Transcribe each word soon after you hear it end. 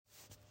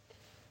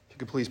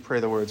you please pray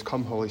the words,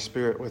 "Come, Holy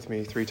Spirit," with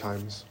me 3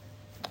 times.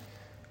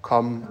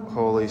 Come,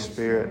 Holy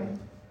Spirit.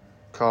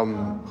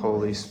 Come,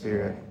 Holy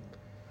Spirit.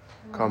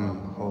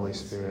 Come, Holy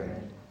Spirit.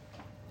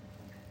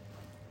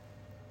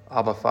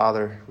 Abba,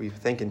 Father, we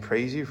thank and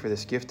praise you for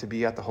this gift to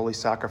be at the holy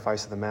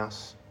sacrifice of the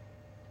Mass.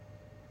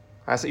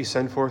 I ask that you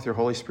send forth your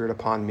Holy Spirit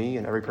upon me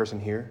and every person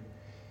here.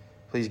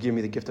 Please give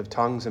me the gift of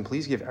tongues, and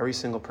please give every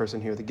single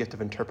person here the gift of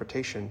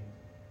interpretation,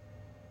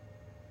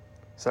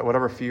 so that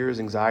whatever fears,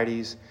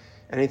 anxieties,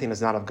 anything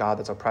that's not of God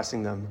that's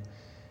oppressing them,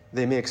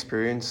 they may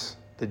experience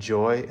the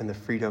joy and the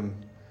freedom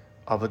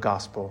of the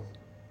gospel.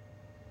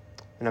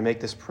 And I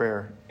make this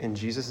prayer in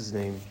Jesus'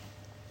 name.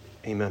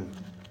 Amen.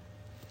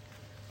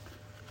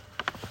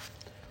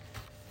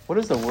 What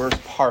is the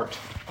worst part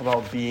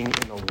about being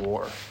in a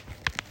war?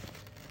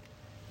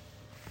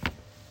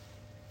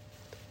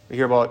 We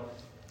hear about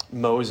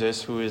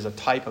Moses, who is a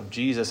type of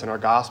Jesus in our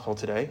gospel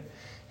today,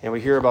 and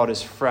we hear about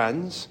his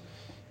friends,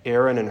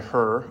 Aaron and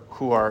Hur,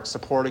 who are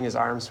supporting his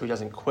arms so he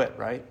doesn't quit,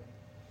 right?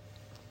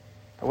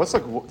 And what's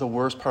like the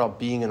worst part of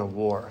being in a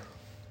war?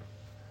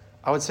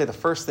 I would say the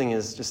first thing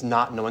is just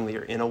not knowing that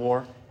you're in a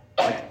war.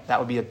 Like, that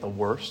would be at the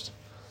worst.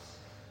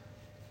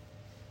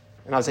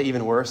 And I would say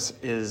even worse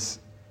is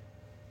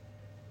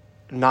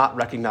not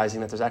recognizing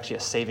that there's actually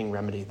a saving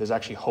remedy. There's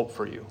actually hope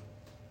for you.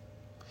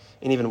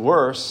 And even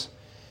worse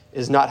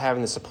is not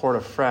having the support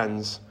of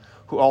friends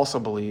who also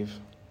believe,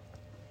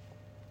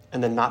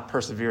 and then not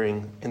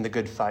persevering in the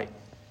good fight.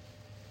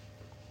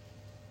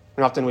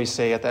 And often we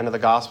say at the end of the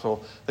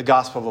gospel of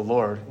the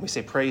Lord, we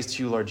say, "Praise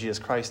to you, Lord Jesus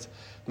Christ."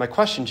 My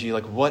question to you,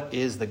 what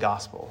is the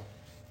gospel?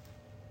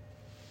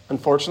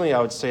 Unfortunately,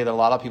 I would say that a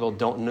lot of people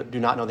do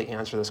not know the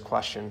answer to this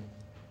question.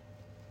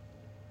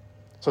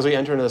 So as we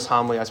enter into this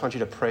homily, I just want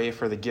you to pray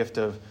for the gift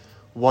of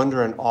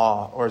wonder and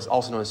awe, or is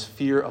also known as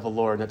fear of the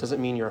Lord. And that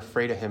doesn't mean you're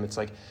afraid of him. It's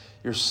like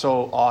you're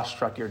so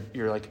awestruck,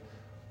 you're like,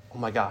 oh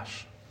my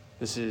gosh,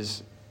 this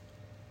is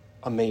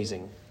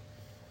amazing.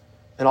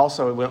 And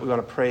also we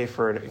want to pray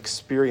for an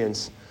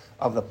experience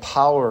of the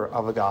power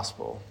of the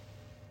gospel.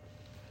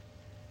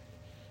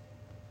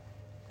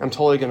 I'm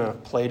totally going to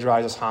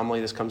plagiarize this homily.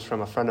 This comes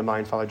from a friend of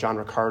mine, Father John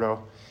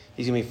Riccardo.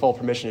 He's giving me full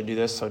permission to do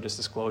this, so just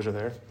disclosure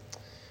there.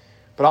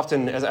 But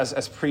often,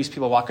 as priests,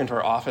 people walk into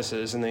our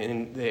offices and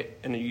they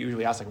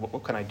usually ask,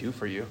 what can I do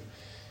for you?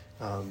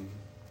 And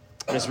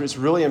it's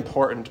really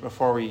important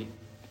before we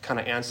kind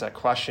of answer that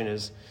question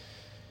is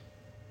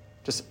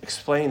just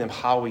explain them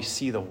how we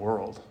see the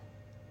world.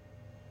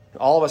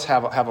 All of us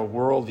have a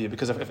worldview,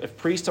 because if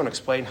priests don't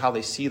explain how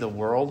they see the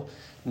world,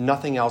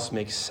 nothing else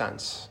makes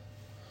sense.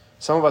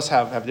 Some of us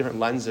have different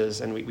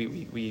lenses, and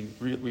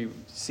we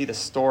see the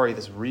story,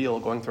 this real,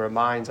 going through our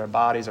minds, our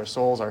bodies, our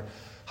souls,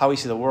 how we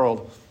see the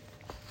world.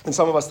 And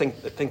some of us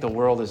think the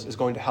world is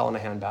going to hell in a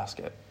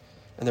handbasket,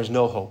 and there's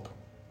no hope.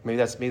 Maybe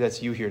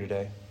that's you here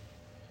today.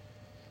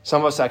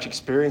 Some of us actually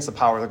experience the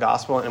power of the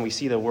gospel, and we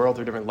see the world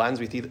through a different lens.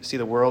 We see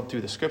the world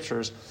through the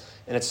scriptures,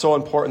 and it's so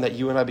important that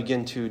you and I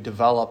begin to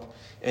develop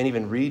and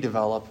even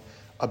redevelop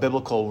a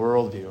biblical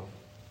worldview.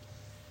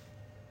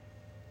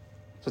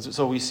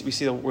 So we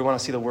want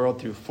to see the world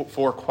through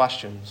 4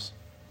 questions.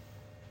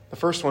 The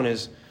first one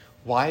is,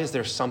 why is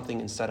there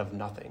something instead of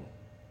nothing?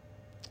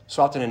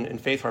 So often in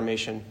faith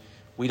formation,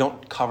 we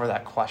don't cover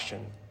that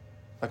question.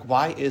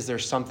 Why is there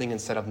something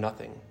instead of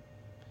nothing?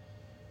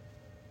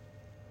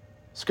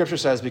 Scripture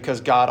says, because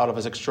God, out of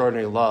his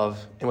extraordinary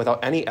love and without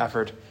any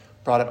effort,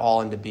 brought it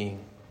all into being.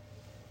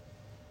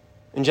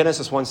 In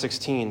Genesis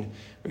 1:16,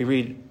 we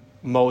read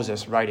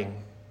Moses writing,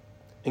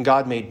 "And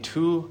God made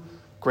 2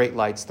 great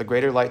lights, the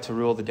greater light to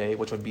rule the day,"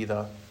 which would be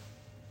the...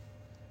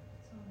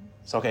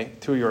 So, okay,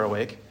 2 you're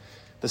awake.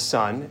 The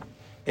sun.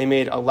 And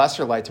made a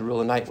lesser light to rule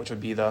the night, which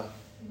would be the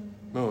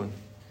moon.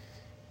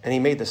 And he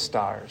made the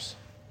stars.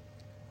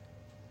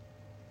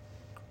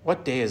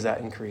 What day is that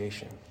in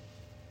creation?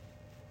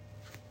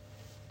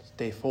 It's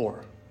day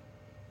 4.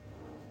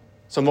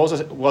 So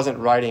Moses wasn't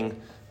writing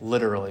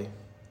literally.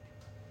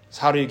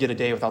 So how do you get a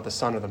day without the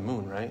sun or the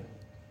moon, right?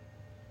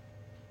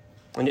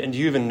 And do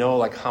you even know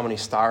how many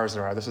stars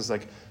there are? This is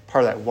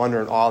part of that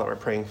wonder and awe that we're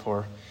praying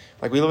for.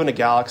 We live in a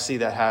galaxy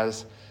that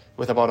has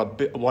with about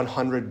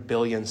 100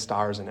 billion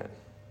stars in it.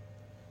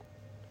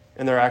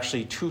 And there are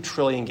actually 2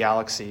 trillion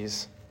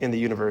galaxies in the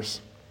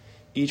universe,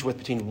 each with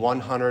between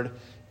 100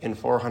 and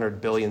 400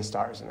 billion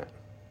stars in it.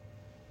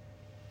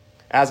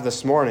 As of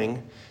this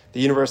morning, the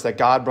universe that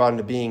God brought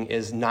into being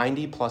is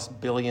 90 plus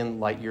billion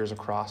light years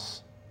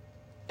across,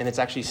 and it's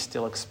actually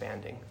still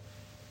expanding.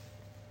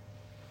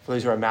 For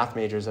those who are math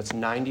majors, that's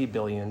 90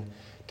 billion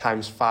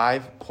times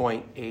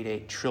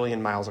 5.88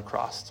 trillion miles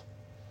across.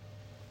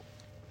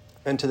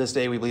 And to this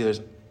day, we believe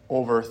there's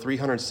over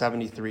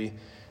 373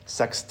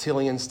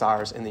 sextillion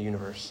stars in the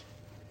universe.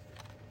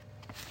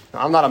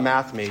 Now, I'm not a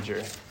math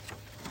major,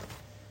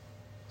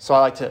 so I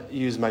like to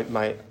use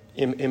my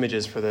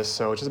images for this.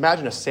 So just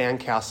imagine a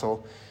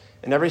sandcastle,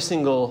 and every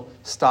single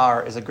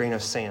star is a grain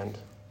of sand.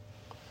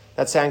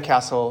 That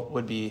sandcastle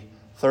would be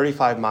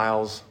 35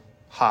 miles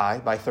high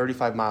by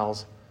 35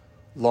 miles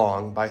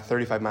long by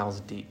 35 miles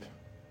deep.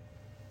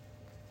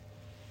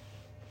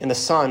 And the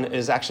sun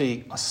is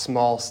actually a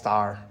small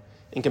star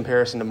in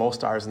comparison to most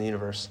stars in the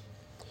universe.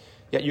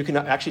 Yet you can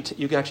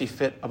actually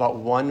fit about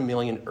 1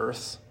 million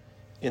Earths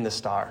in the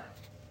star,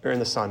 or in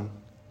the sun.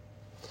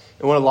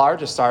 And one of the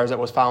largest stars that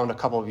was found a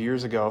couple of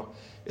years ago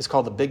is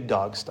called the Big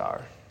Dog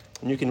star.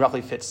 And you can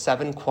roughly fit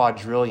 7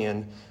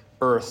 quadrillion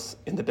Earths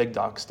in the Big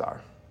Dog star.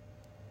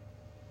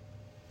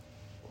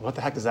 What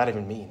the heck does that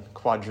even mean,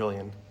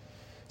 quadrillion?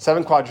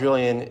 7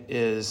 quadrillion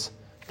is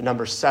the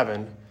number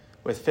 7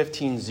 with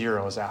 15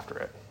 zeros after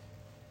it.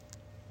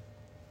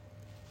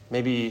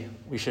 Maybe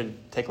we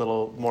should take a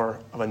little more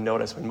of a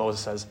notice when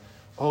Moses says,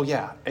 oh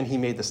yeah, and he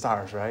made the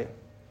stars, right?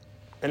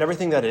 And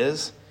everything that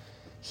is,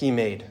 he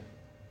made.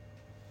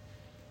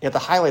 At the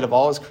highlight of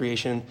all his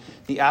creation,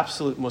 the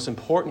absolute most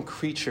important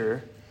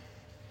creature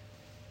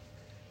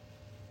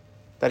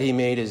that he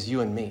made is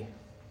you and me.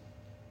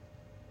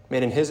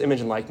 Made in his image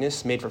and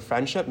likeness, made for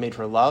friendship, made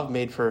for love,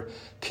 made for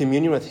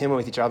communion with him and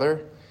with each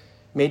other,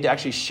 made to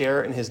actually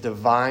share in his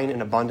divine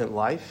and abundant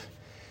life.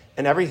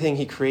 And everything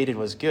he created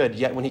was good,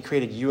 yet when he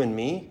created you and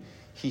me,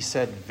 he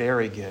said,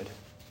 very good.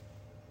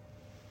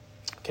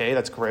 Okay,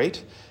 that's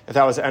great. If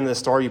that was the end of the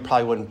story, you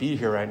probably wouldn't be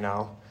here right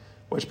now,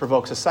 which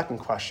provokes a second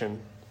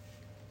question.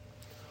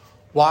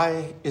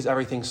 Why is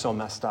everything so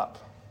messed up?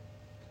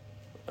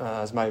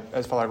 As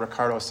Father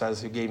Ricardo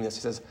says, who gave me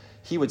this,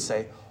 he would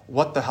say,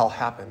 what the hell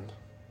happened?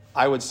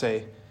 I would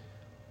say,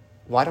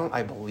 why don't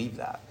I believe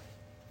that?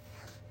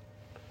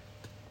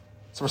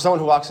 So for someone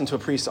who walks into a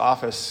priest's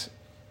office,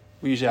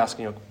 we usually ask,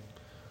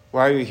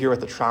 why are you here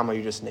with the trauma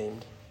you just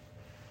named?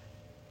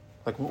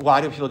 Like,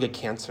 why do people get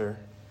cancer?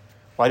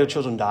 Why do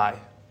children die?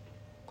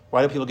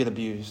 Why do people get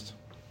abused?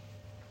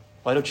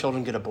 Why do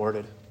children get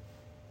aborted?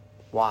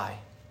 Why?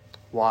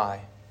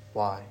 Why?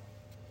 Why?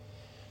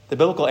 The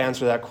biblical answer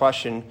to that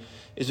question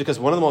is because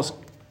one of the most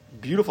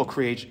beautiful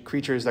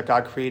creatures that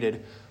God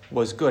created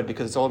was good,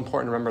 because it's all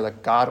important to remember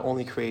that God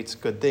only creates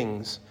good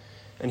things.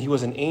 And he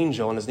was an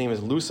angel, and his name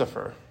is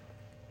Lucifer.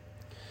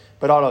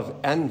 But out of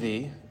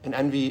envy, and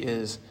envy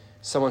is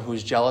someone who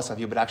is jealous of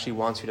you but actually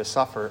wants you to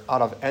suffer,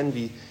 out of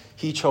envy,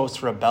 he chose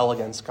to rebel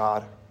against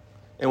God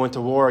and went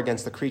to war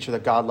against the creature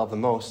that God loved the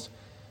most,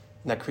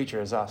 and that creature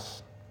is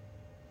us.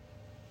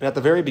 And at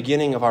the very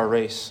beginning of our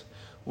race,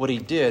 what he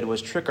did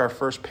was trick our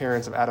first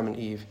parents of Adam and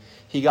Eve.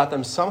 He got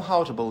them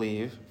somehow to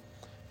believe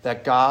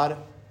that God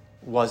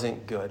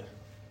wasn't good,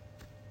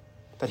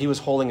 that he was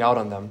holding out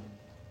on them,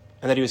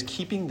 and that he was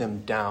keeping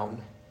them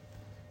down,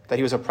 that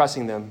he was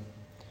oppressing them.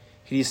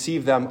 He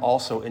deceived them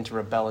also into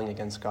rebelling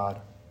against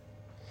God.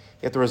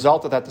 Yet the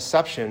result of that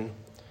deception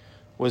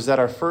was that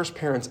our first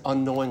parents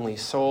unknowingly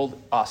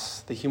sold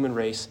us, the human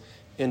race,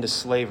 into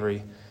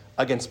slavery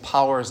against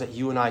powers that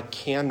you and I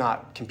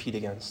cannot compete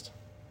against.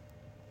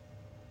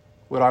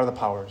 What are the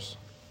powers?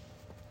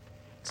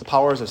 It's the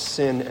powers of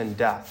sin and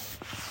death.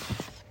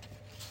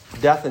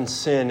 Death and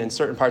sin in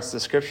certain parts of the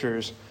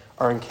scriptures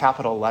are in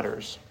capital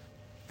letters,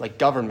 like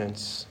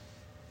governments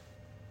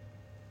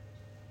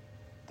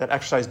that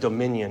exercise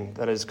dominion,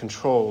 that is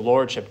control,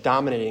 lordship,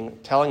 dominating,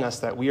 telling us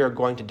that we are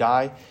going to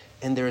die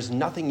and there is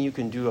nothing you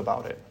can do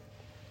about it.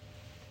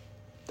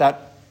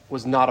 That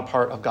was not a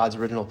part of God's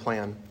original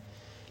plan.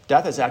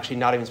 Death is actually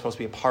not even supposed to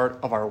be a part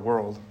of our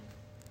world.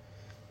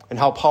 And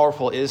how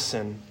powerful is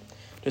sin?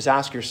 Just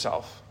ask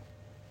yourself,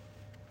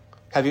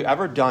 have you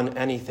ever done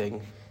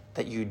anything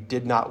that you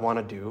did not want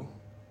to do,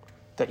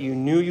 that you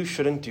knew you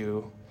shouldn't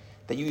do,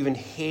 that you even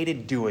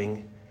hated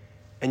doing,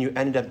 and you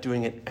ended up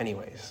doing it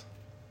anyways?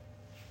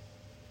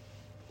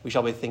 We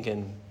shall be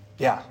thinking,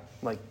 yeah,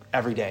 like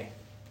every day.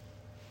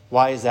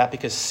 Why is that?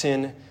 Because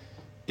sin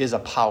is a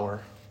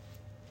power.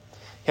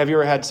 Have you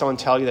ever had someone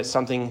tell you that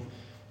something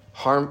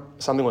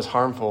was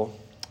harmful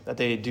that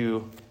they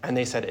do, and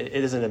they said it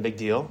isn't a big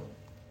deal?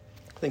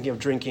 Thinking of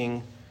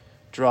drinking,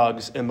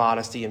 drugs,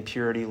 immodesty,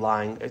 impurity,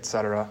 lying,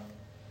 etc.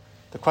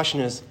 The question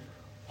is,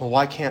 well,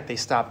 why can't they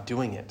stop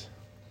doing it?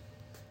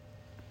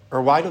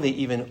 Or why do they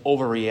even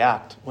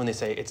overreact when they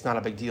say it's not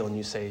a big deal and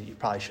you say you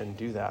probably shouldn't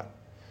do that?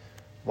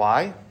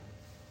 Why?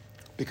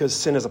 Because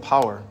sin is a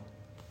power.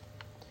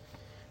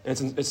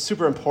 And it's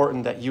super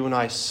important that you and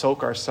I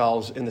soak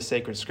ourselves in the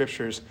sacred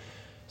scriptures.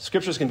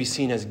 Scriptures can be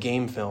seen as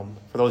game film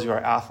for those who are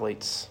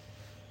athletes.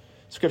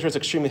 Scripture is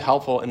extremely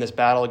helpful in this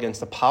battle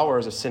against the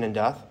powers of sin and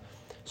death.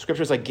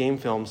 Scripture is like game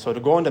film. So to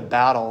go into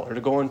battle or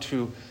to go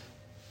into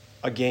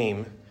a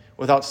game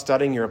without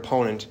studying your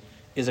opponent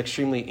is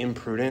extremely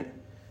imprudent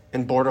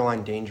and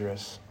borderline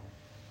dangerous.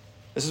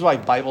 This is why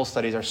Bible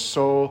studies are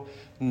so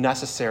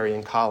necessary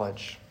in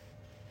college.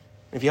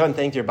 If you haven't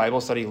thanked your Bible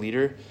study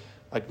leader,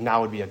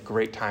 now would be a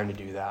great time to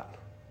do that.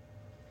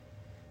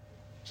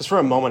 Just for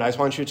a moment, I just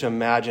want you to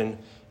imagine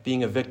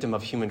being a victim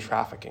of human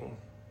trafficking.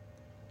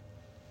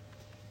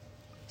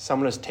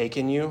 Someone has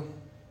taken you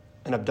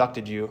and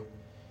abducted you,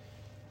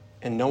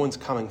 and no one's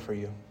coming for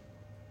you.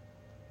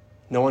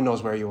 No one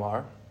knows where you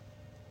are.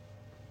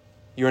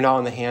 You are now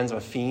in the hands of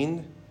a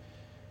fiend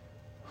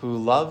who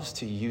loves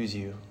to use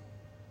you.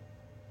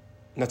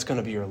 And that's going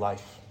to be your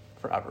life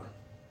forever.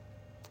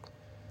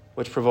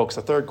 Which provokes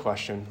a third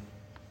question.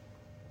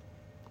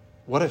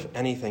 What, if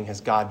anything,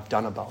 has God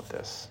done about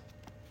this?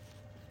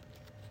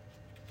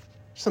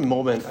 Just a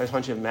moment, I just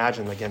want you to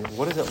imagine again,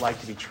 what is it like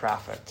to be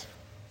trafficked?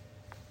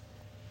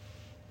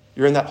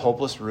 You're in that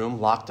hopeless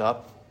room, locked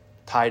up,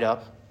 tied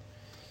up.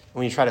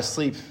 When you try to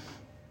sleep,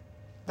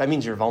 that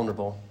means you're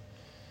vulnerable.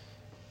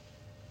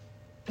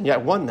 And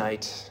yet one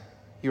night,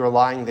 you are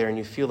lying there and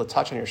you feel the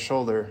touch on your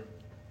shoulder,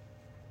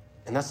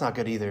 and that's not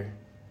good either.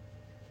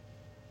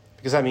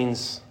 Because that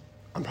means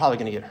I'm probably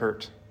going to get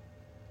hurt.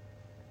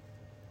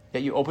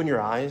 Yet you open your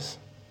eyes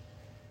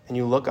and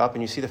you look up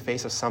and you see the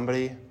face of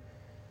somebody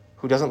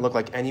who doesn't look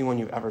like anyone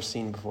you've ever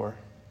seen before.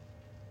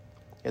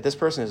 Yet this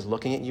person is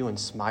looking at you and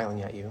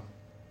smiling at you.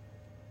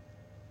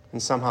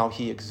 And somehow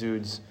he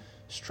exudes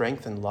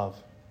strength and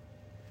love.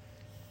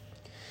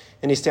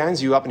 And he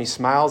stands you up and he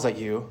smiles at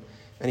you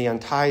and he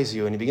unties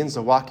you and he begins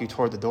to walk you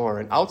toward the door.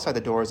 And outside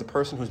the door is a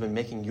person who's been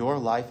making your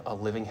life a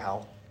living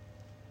hell.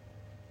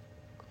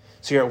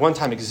 So you're at one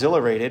time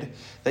exhilarated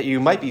that you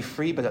might be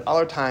free, but at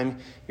other time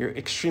you're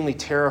extremely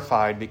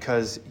terrified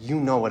because you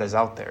know what is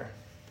out there.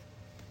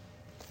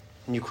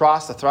 And you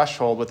cross the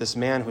threshold with this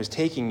man who's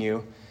taking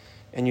you,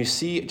 and you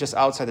see just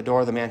outside the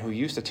door the man who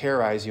used to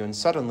terrorize you, and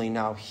suddenly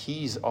now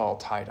he's all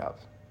tied up.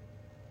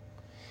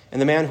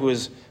 And the man who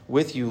is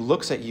with you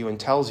looks at you and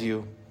tells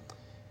you,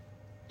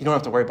 you don't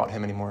have to worry about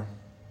him anymore.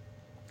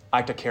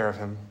 I took care of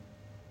him.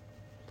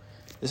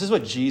 This is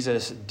what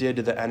Jesus did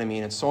to the enemy,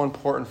 and it's so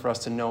important for us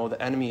to know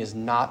the enemy is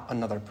not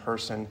another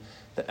person.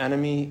 The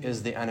enemy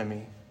is the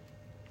enemy.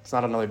 It's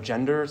not another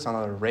gender, it's not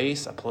another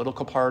race, a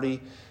political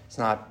party. It's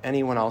not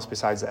anyone else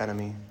besides the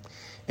enemy.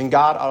 And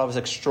God, out of his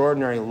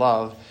extraordinary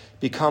love,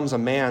 becomes a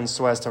man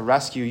so as to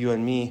rescue you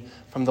and me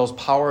from those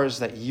powers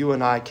that you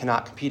and I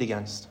cannot compete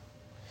against.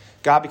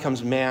 God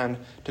becomes man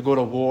to go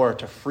to war,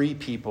 to free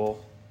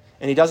people,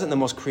 and he does it in the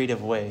most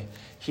creative way.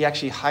 He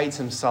actually hides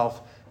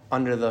himself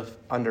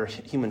under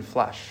human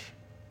flesh.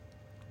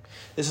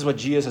 This is what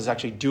Jesus is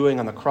actually doing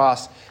on the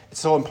cross.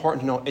 It's so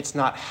important to know it's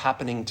not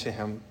happening to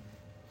him.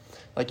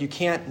 Like, you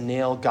can't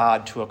nail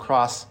God to a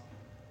cross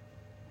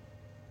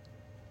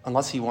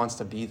unless he wants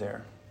to be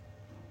there.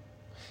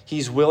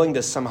 He's willing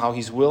this somehow.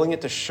 He's willing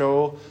it to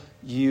show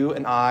you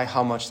and I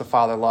how much the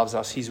Father loves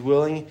us. He's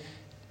willing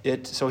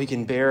it so he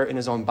can bear in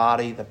his own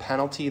body the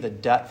penalty, the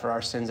debt for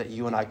our sins that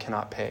you and I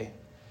cannot pay.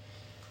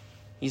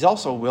 He's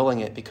also willing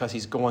it because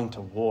he's going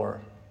to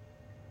war.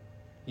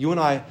 You and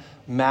I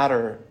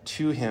matter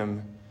to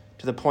him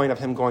to the point of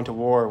him going to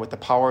war with the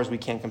powers we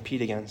can't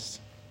compete against.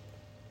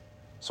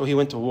 So he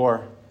went to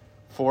war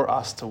for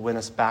us to win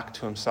us back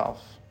to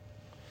himself.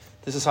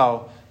 This is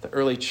how the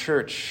early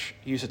church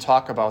used to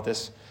talk about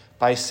this,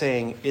 by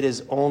saying it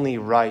is only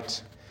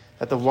right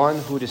that the one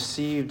who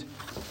deceived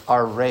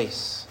our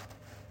race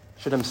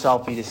should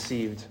himself be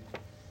deceived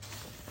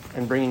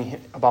and bringing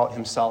about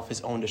himself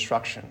his own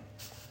destruction.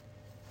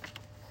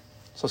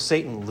 So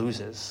Satan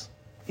loses.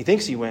 He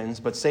thinks he wins,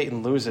 but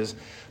Satan loses.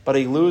 But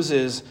he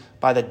loses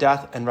by the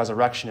death and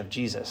resurrection of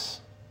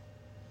Jesus.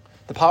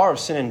 The power of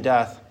sin and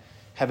death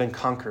have been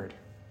conquered.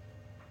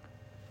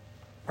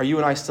 Are you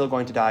and I still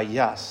going to die?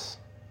 Yes.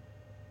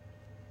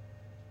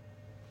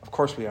 Of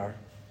course we are.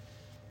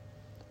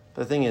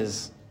 But the thing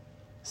is,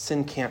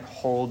 sin can't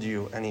hold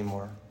you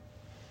anymore.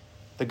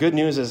 The good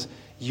news is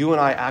you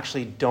and I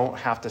actually don't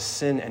have to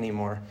sin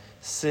anymore.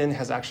 Sin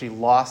has actually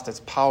lost its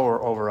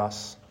power over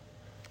us,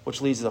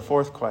 which leads to the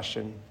fourth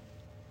question.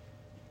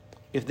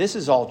 If this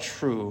is all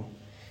true,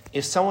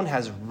 if someone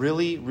has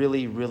really,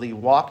 really, really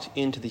walked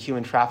into the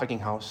human trafficking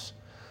house,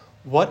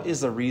 what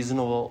is the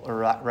reasonable or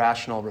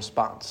rational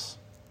response?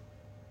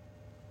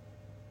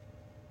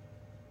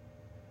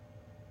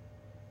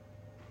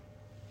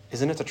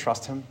 Isn't it to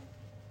trust him?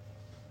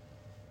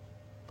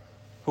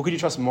 Who could you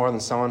trust more than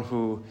someone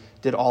who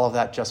did all of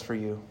that just for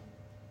you?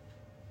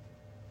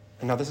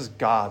 And now this is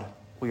God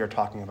we are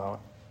talking about.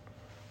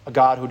 A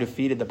God who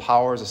defeated the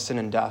powers of sin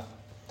and death.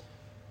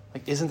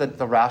 Like, isn't that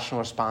the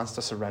rational response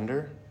to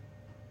surrender?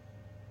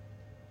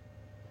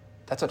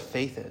 That's what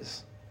faith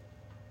is.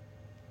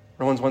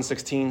 Romans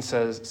 1:16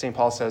 says, St.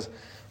 Paul says,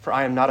 "For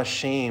I am not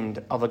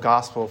ashamed of the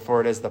gospel,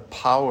 for it is the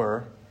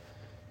power,"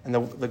 and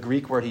the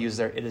Greek word he used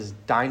there, it is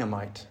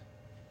dynamite.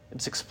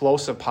 It's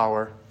explosive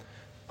power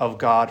of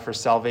God for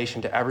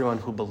salvation to everyone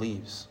who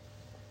believes.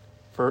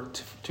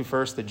 To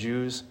first the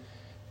Jews,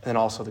 and then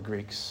also the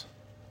Greeks.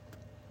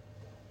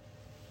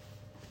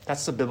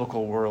 That's the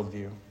biblical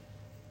worldview.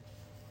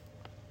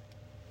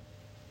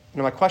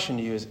 Now, my question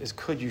to you is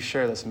could you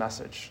share this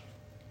message?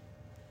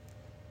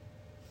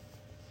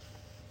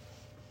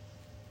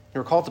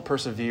 You're called to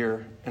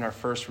persevere in our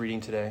first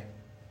reading today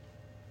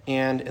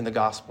and in the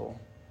gospel.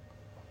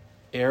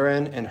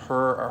 Aaron and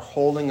Hur are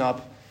holding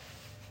up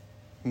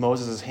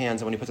Moses'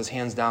 hands, and when he puts his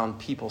hands down,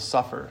 people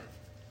suffer.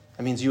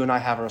 That means you and I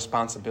have a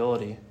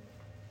responsibility.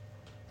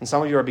 And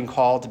some of you are being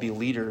called to be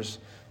leaders,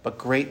 but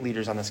great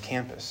leaders on this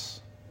campus.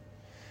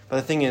 But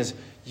the thing is,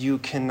 you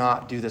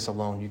cannot do this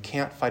alone. You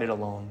can't fight it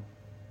alone.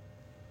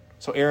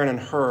 So Aaron and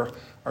Hur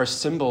are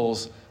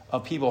symbols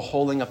of people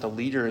holding up the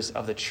leaders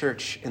of the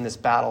church in this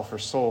battle for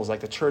souls. Like,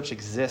 the church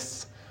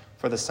exists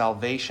for the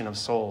salvation of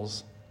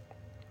souls.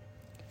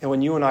 And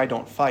when you and I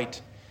don't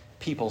fight,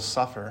 people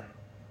suffer.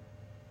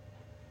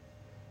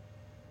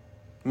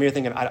 Maybe you're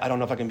thinking, I don't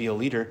know if I can be a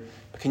leader,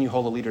 but can you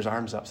hold a leader's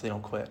arms up so they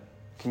don't quit?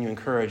 Can you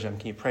encourage them?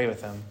 Can you pray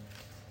with them?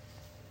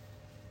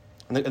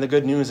 And the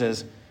good news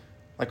is,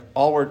 like,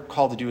 all we're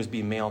called to do is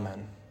be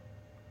mailmen.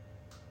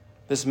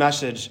 This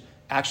message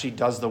actually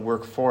does the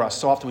work for us.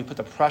 So often we put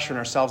the pressure on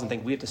ourselves and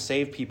think we have to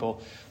save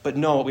people. But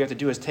no, what we have to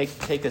do is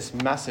take this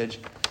message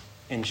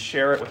and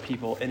share it with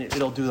people, and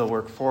it'll do the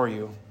work for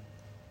you.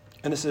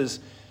 And this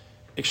is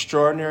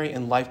extraordinary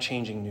and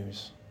life-changing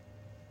news.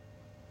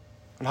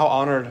 And how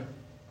honored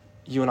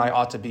you and I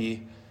ought to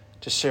be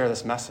to share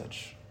this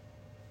message.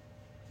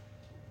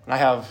 And I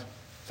have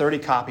 30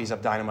 copies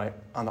of Dynamite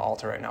on the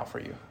altar right now for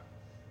you.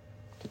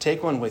 To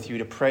take one with you,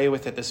 to pray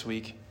with it this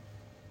week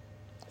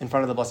in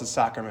front of the Blessed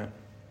Sacrament.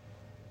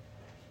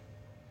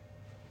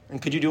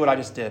 And could you do what I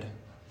just did?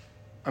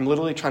 I'm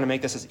literally trying to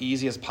make this as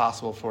easy as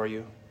possible for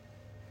you.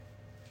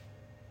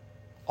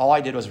 All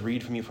I did was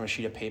read from you from a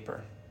sheet of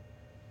paper.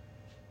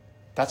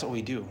 That's what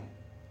we do.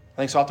 I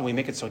think so often we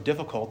make it so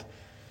difficult,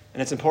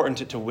 and it's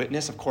important to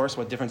witness, of course,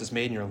 what difference it's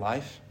made in your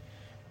life.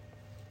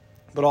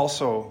 But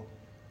also,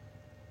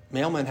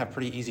 mailmen have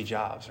pretty easy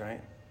jobs, right?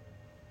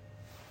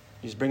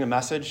 You just bring a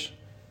message,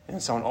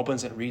 and someone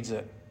opens it and reads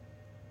it.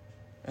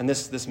 And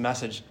this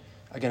message,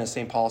 again, as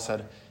St. Paul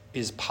said,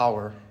 is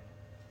power.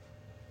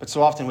 But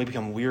so often we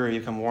become weary,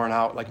 become worn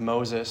out like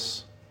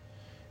Moses.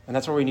 And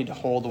that's where we need to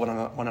hold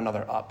one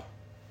another up.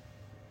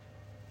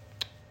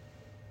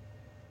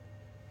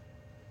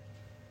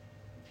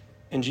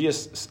 And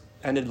Jesus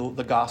ended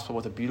the gospel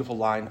with a beautiful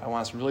line I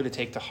want us really to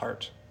take to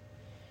heart.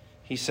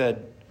 He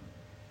said,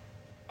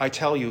 I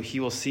tell you, he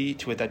will see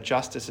to it that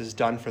justice is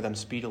done for them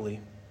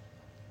speedily.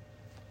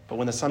 But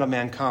when the Son of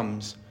Man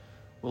comes,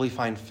 will he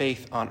find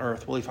faith on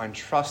earth? Will he find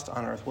trust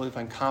on earth? Will he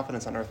find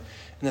confidence on earth?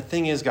 And the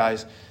thing is,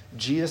 guys,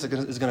 Jesus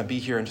is going to be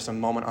here in just a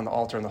moment on the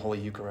altar in the Holy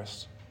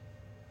Eucharist.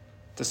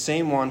 The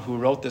same one who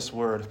wrote this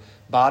word,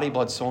 body,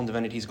 blood, soul, and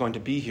divinity, he's going to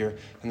be here.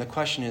 And the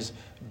question is,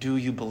 do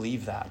you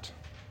believe that?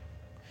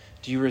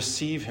 Do you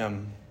receive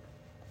him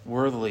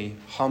worthily,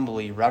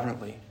 humbly,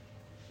 reverently?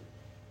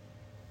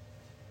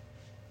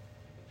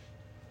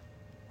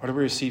 Or do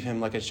we receive him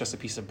like it's just a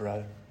piece of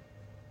bread?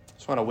 I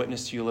just want to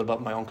witness to you a little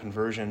about my own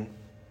conversion.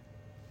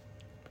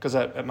 Because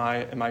in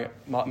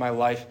my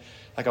life,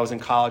 like I was in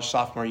college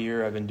sophomore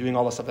year, I've been doing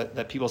all the stuff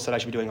that people said I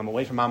should be doing. I'm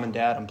away from mom and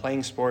dad. I'm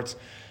playing sports.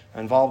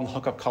 I'm involved in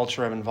hookup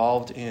culture. I'm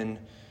involved in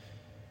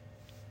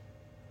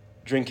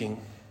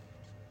drinking.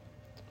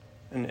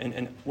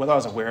 And whether I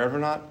was aware of it or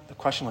not, the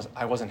question was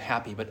I wasn't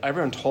happy. But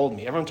everyone told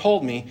me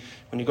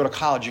when you go to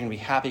college, you're going to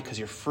be happy because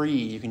you're free.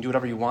 You can do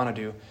whatever you want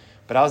to do.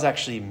 But I was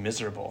actually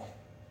miserable.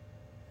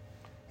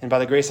 And by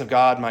the grace of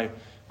God, my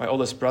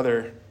oldest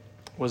brother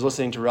was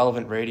listening to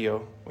Relevant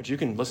Radio, which you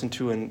can listen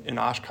to in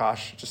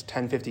Oshkosh, just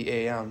 10:50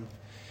 a.m.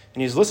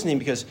 And he was listening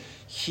because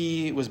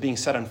he was being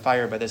set on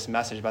fire by this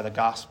message, by the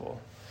gospel.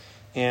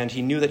 And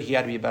he knew that he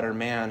had to be a better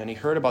man. And he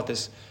heard about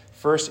this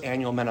first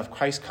annual Men of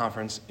Christ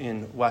conference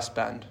in West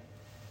Bend.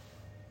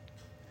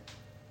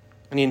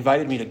 And he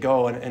invited me to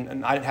go,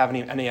 and I didn't have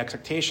any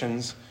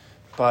expectations,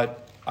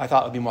 but I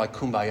thought it would be more like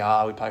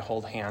kumbaya. We'd probably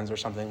hold hands or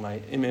something. My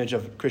image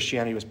of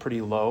Christianity was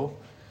pretty low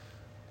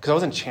because I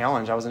wasn't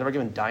challenged. I was never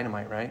given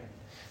dynamite, right?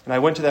 And I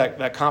went to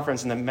that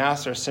conference, and the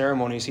master of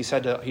ceremonies, he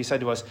said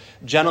to us,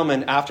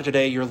 gentlemen, after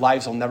today, your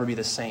lives will never be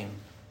the same.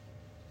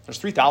 There's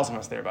 3,000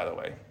 of us there, by the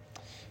way.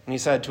 And he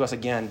said to us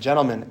again,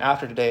 gentlemen,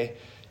 after today,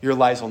 your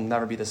lives will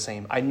never be the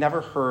same. I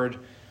never heard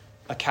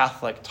a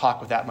Catholic talk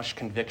with that much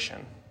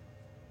conviction.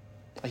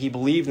 He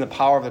believed in the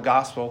power of the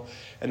gospel.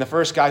 And the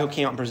first guy who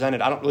came out and presented,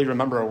 I don't really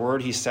remember a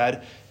word he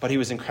said, but he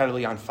was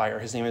incredibly on fire.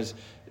 His name is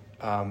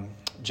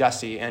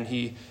Jesse, and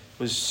he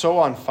was so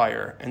on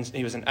fire. And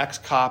he was an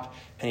ex-cop,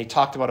 and he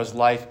talked about his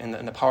life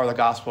and the power of the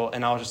gospel.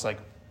 And I was just like,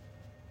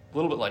 a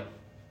little bit like,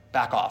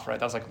 back off, right?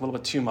 That was like a little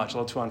bit too much, a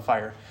little too on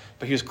fire.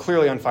 But he was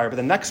clearly on fire. But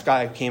the next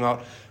guy who came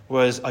out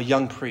was a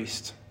young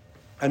priest.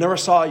 I never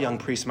saw a young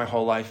priest in my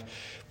whole life,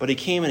 but he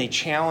came and he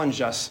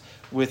challenged us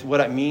with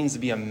what it means to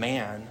be a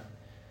man.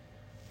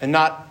 And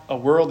not a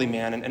worldly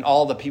man, and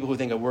all the people who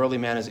think a worldly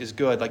man is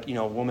good, like,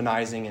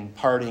 womanizing and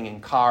partying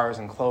and cars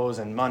and clothes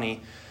and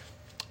money.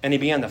 And he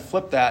began to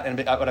flip that, and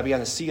what I began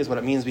to see is what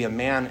it means to be a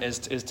man is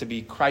to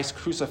be Christ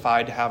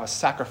crucified, to have a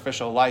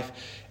sacrificial life.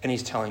 And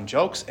he's telling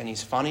jokes, and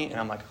he's funny, and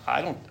I'm like,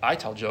 I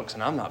tell jokes,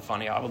 and I'm not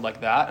funny. I would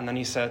like that. And then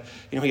he said,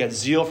 he had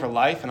zeal for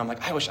life, and I'm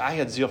like, I wish I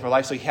had zeal for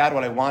life. So he had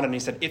what I wanted, and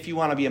he said, if you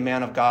want to be a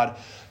man of God,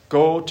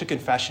 go to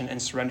confession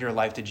and surrender your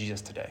life to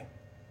Jesus today.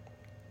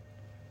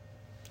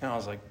 And I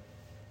was like,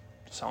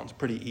 sounds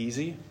pretty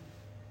easy.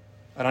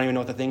 I don't even know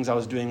what the things I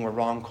was doing were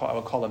wrong. I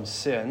would call them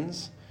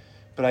sins.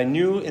 But I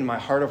knew in my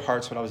heart of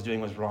hearts what I was doing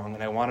was wrong,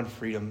 and I wanted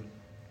freedom.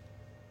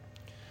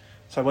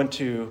 So I went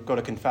to go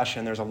to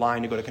confession. There was a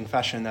line to go to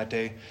confession that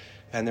day,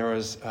 and there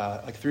was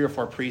like 3 or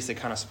 4 priests. They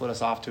kind of split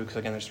us off to, because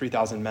again, there's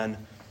 3,000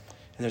 men.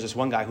 And there's this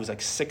one guy who's like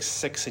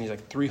 6'6", and he's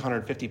like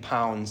 350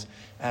 pounds.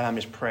 And I'm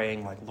just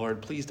praying, like,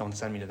 Lord, please don't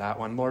send me to that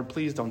one. Lord,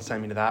 please don't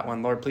send me to that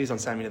one. Lord, please don't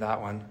send me to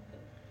that one.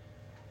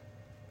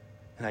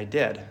 And I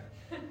did.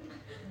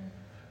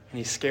 And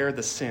he scared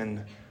the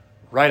sin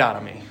right out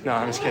of me. No,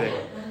 I'm just kidding.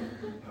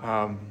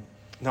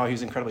 No, he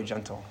was incredibly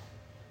gentle.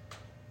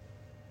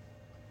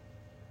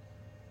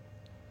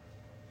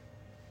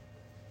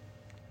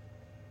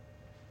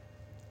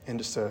 And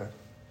just to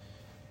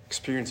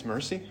experience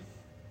mercy,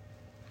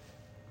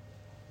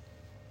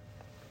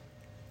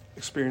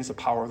 experience the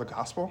power of the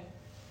gospel,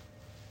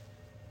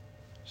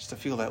 just to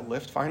feel that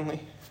lift finally,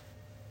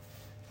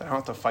 that I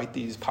don't have to fight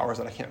these powers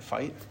that I can't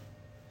fight,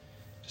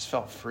 just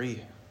felt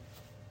free.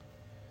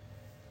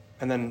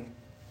 And then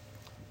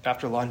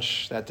after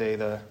lunch that day,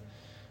 the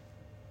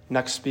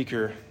next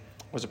speaker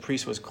was a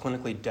priest who was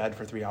clinically dead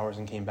for 3 hours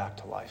and came back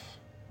to life.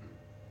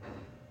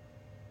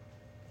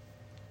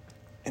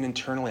 And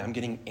internally, I'm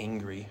getting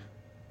angry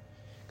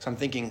because I'm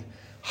thinking,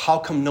 how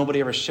come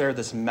nobody ever shared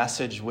this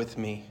message with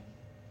me?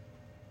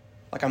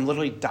 Like, I'm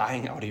literally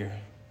dying out here.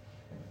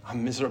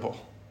 I'm miserable.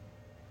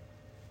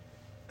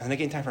 And then I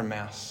get in time for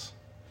Mass.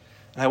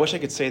 And I wish I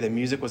could say the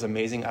music was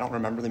amazing. I don't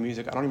remember the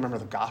music. I don't even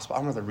remember the gospel. I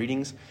don't remember the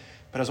readings.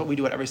 But it was what we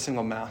do at every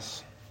single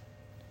Mass.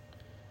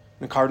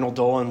 And Cardinal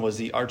Dolan was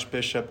the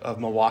Archbishop of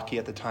Milwaukee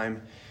at the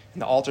time.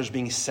 And the altar's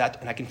being set,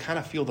 and I can kind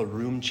of feel the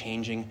room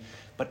changing.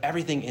 But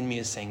everything in me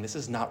is saying, this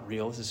is not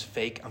real. This is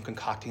fake. I'm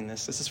concocting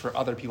this. This is for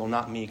other people,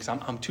 not me, because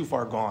I'm too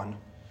far gone,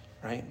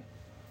 right?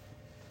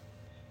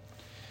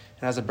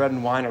 And as the bread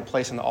and wine are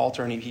placed on the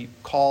altar, and he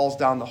calls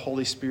down the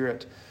Holy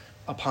Spirit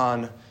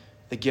upon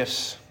the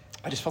gifts,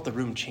 I just felt the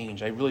room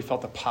change. I really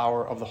felt the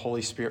power of the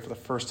Holy Spirit for the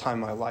first time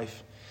in my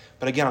life.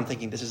 But again, I'm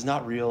thinking, this is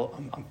not real.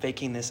 I'm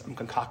faking this. I'm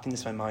concocting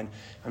this in my mind.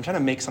 I'm trying to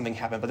make something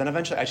happen. But then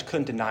eventually I just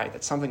couldn't deny it,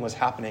 that something was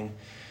happening.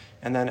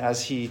 And then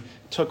as he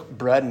took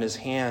bread in his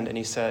hand and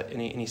he said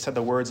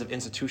the words of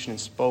institution and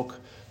spoke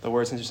the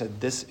words, and he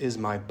said, this is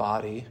my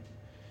body,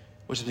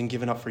 which has been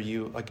given up for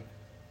you. Like,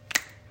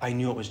 I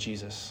knew it was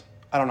Jesus.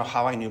 I don't know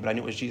how I knew, but I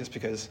knew it was Jesus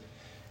because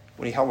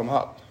when he held him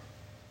up,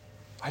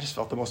 I just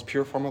felt the most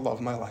pure form of love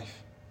in my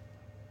life.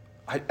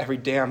 Every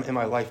dam in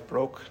my life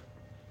broke.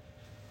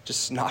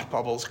 Just snot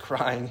bubbles,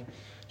 crying,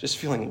 just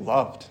feeling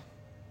loved.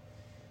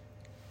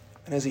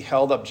 And as he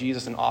held up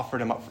Jesus and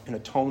offered him up in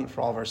atonement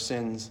for all of our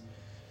sins,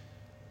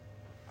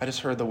 I just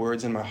heard the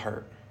words in my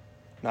heart,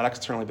 not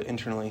externally, but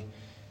internally,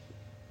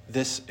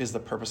 this is the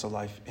purpose of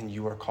life, and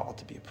you are called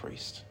to be a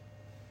priest.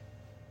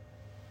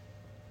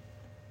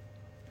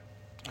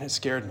 And it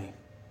scared me.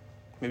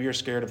 Maybe you're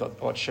scared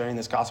about sharing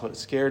this gospel, but it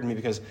scared me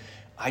because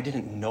I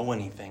didn't know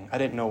anything. I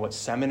didn't know what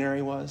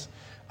seminary was.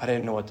 I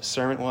didn't know what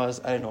discernment was.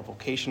 I didn't know what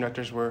vocation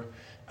directors were.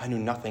 I knew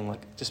nothing. Like,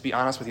 just to be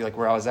honest with you, like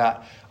where I was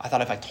at, I thought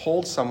if I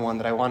told someone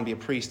that I wanted to be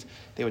a priest,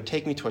 they would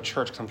take me to a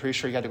church, because I'm pretty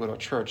sure you had to go to a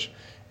church.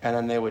 And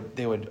then they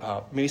would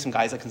maybe some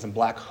guys like in some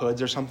black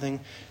hoods or something,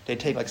 they'd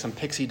take like some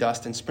pixie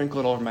dust and sprinkle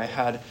it over my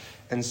head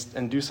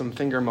and do some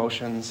finger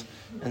motions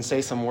and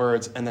say some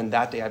words. And then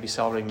that day I'd be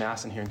celebrating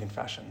Mass and hearing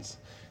confessions.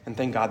 And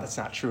thank God that's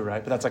not true,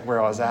 right? But that's like where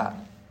I was at.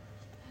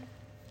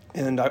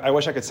 And I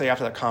wish I could say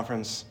after that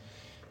conference,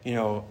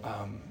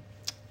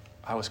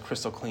 I was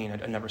crystal clean.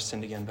 I never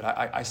sinned again. But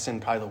I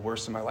sinned probably the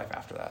worst in my life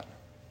after that.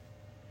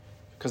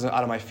 Because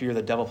out of my fear,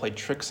 the devil played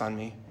tricks on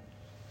me,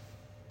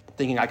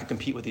 thinking I could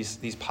compete with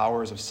these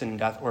powers of sin and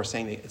death, or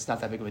saying that it's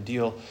not that big of a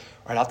deal.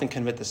 Or I'd often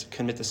commit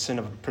the sin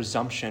of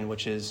presumption,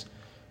 which is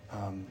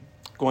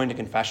going to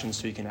confession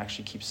so you can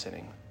actually keep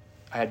sinning.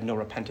 I didn't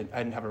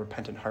have a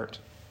repentant heart.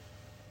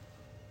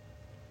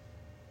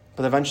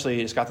 But eventually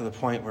it just got to the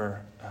point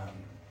where I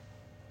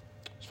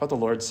just felt the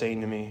Lord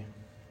saying to me,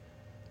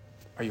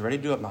 are you ready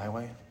to do it my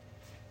way?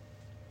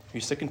 Are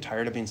you sick and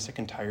tired of being sick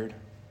and tired?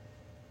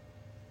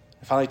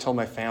 I finally told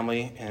my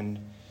family and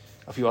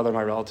a few other of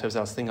my relatives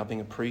I was thinking of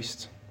being a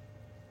priest.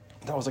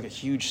 That was like a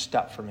huge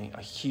step for me,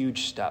 a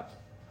huge step.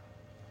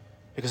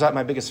 Because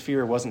my biggest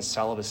fear wasn't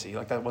celibacy,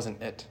 like that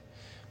wasn't it.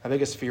 My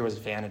biggest fear was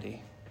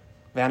vanity.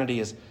 Vanity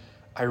is,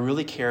 I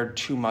really cared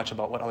too much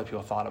about what other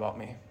people thought about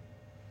me.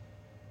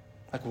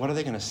 Like, what are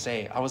they going to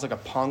say? I was like a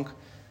punk,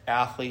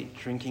 athlete,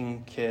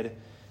 drinking kid,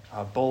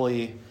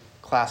 bully,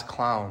 class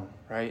clown,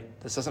 right?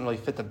 This doesn't really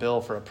fit the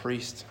bill for a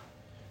priest.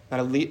 And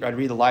I'd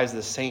read the lives of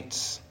the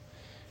saints,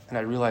 and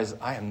I realized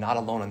I am not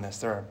alone in this.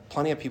 There are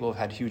plenty of people who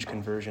have had huge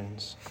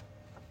conversions.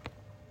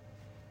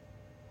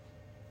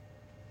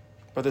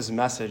 But this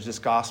message, this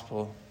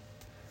gospel,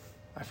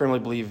 I firmly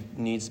believe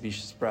needs to be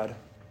spread.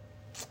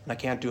 And I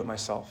can't do it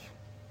myself.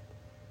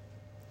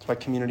 That's why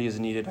community is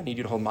needed. I need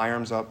you to hold my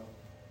arms up.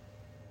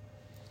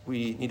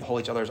 We need to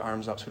hold each other's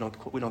arms up so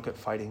we don't get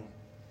fighting.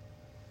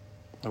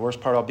 The worst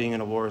part about being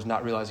in a war is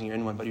not realizing you're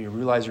in one, but you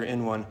realize you're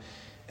in one,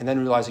 and then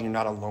realizing you're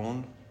not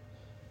alone.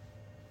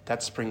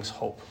 That springs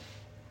hope.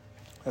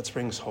 That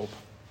springs hope.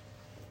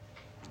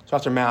 So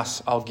after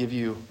Mass, I'll give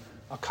you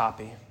a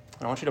copy,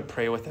 and I want you to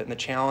pray with it. And the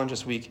challenge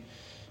this week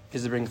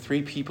is to bring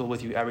 3 people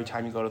with you every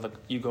time you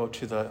go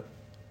to the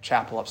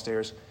chapel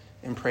upstairs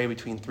and pray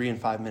between 3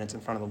 and 5 minutes in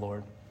front of the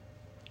Lord.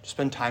 Just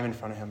spend time in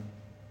front of him.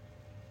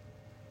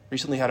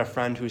 Recently had a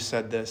friend who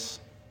said this: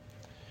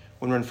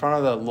 when we're in front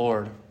of the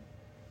Lord,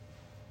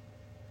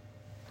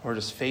 we're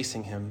just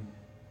facing him,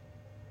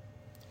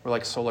 we're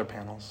like solar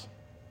panels.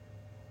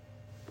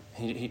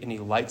 And he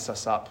lights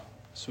us up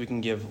so we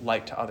can give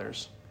light to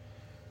others.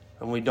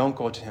 And when we don't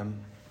go to him,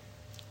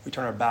 we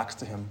turn our backs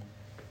to him,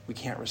 we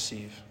can't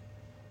receive.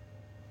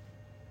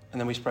 And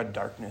then we spread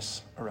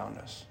darkness around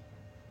us.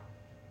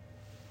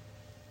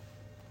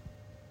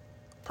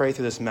 Pray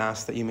through this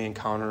Mass that you may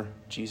encounter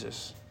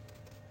Jesus.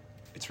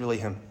 It's really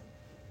him.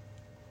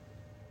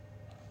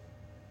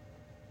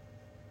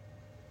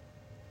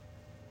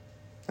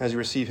 As you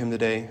receive him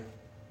today,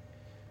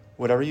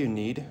 whatever you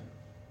need,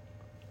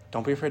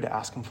 don't be afraid to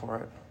ask him for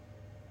it.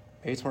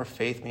 Maybe it's more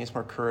faith, maybe it's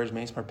more courage,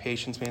 maybe it's more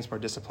patience, maybe it's more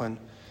discipline.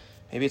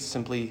 Maybe it's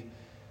simply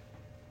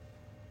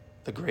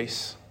the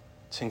grace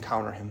to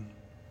encounter him.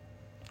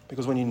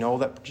 Because when you know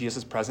that Jesus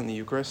is present in the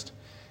Eucharist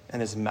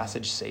and his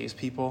message saves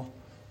people,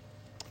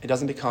 it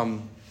doesn't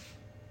become,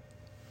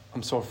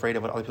 I'm so afraid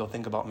of what other people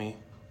think about me.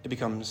 It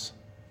becomes,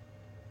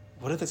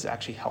 what if this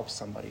actually helps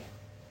somebody?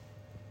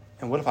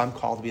 And what if I'm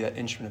called to be that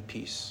instrument of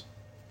peace?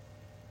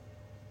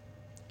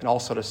 And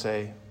also to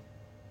say,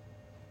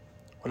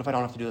 what if I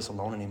don't have to do this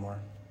alone anymore?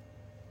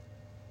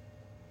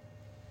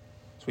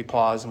 So we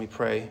pause and we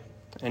pray.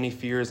 Any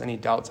fears, any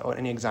doubts,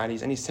 any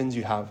anxieties, any sins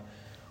you have,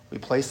 we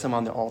place them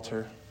on the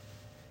altar.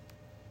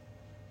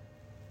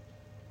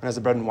 And as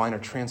the bread and wine are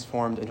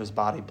transformed into his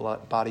body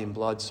and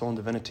blood, soul and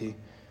divinity,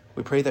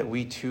 we pray that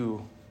we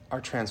too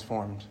are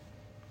transformed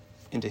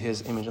into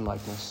his image and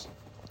likeness.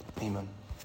 Amen.